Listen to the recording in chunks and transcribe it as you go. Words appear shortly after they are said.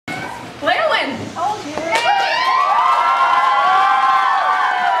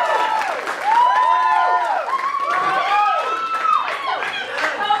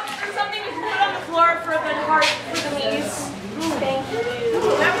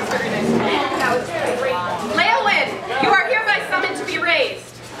Leilwyn, you are hereby summoned to be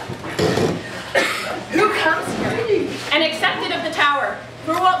raised. Who comes here? And accepted of the tower.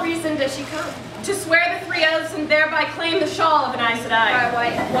 For what reason does she come? To swear the 3 oaths and thereby claim the shawl of an Aes Sedai.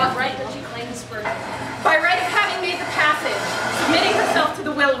 By what right does she claim this birth? By right of having made the passage, submitting herself to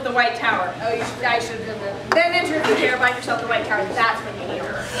the will of the White Tower. Oh, I should have done that. Then enter the chair by yourself the White Tower. That's when you need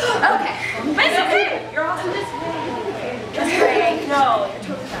her. Okay. But it's okay. You're off in this way. This way? No, you're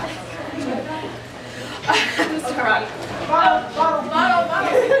totally fine. I'm sorry. Bottle.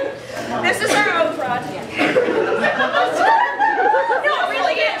 This is our oath, Rod. No, it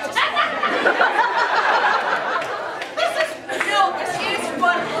really is. This is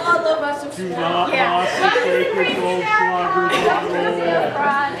what all of us have sworn. Yeah.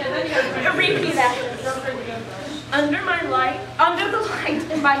 Repeat after. Under the light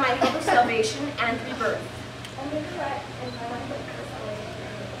and by my hope of salvation and rebirth.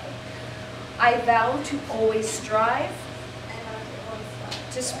 I vow to always strive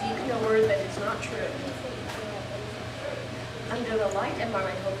to speak no word that is not true. Under the light and by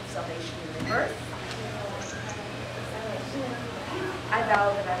my hope of salvation and rebirth. I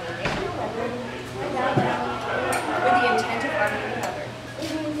vow that I will make no weapon with the intent of harming another.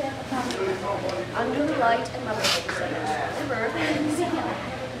 Under the light and by my hope of salvation and rebirth.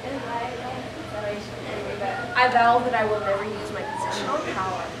 I vow that I will never use my position or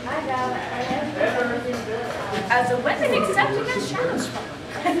power as a weapon except against shadows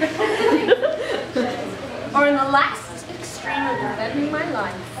or in the last extreme of defending my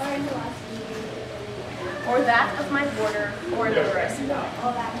life, or that of my border, or in the rest.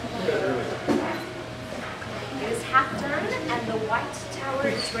 It is half done, and the White Tower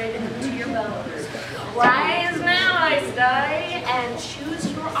is ready to your bones. Rise now, Aes Sedai, and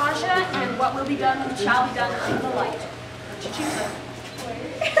choose your Aja, and what will be done shall be done under the light. Choose them.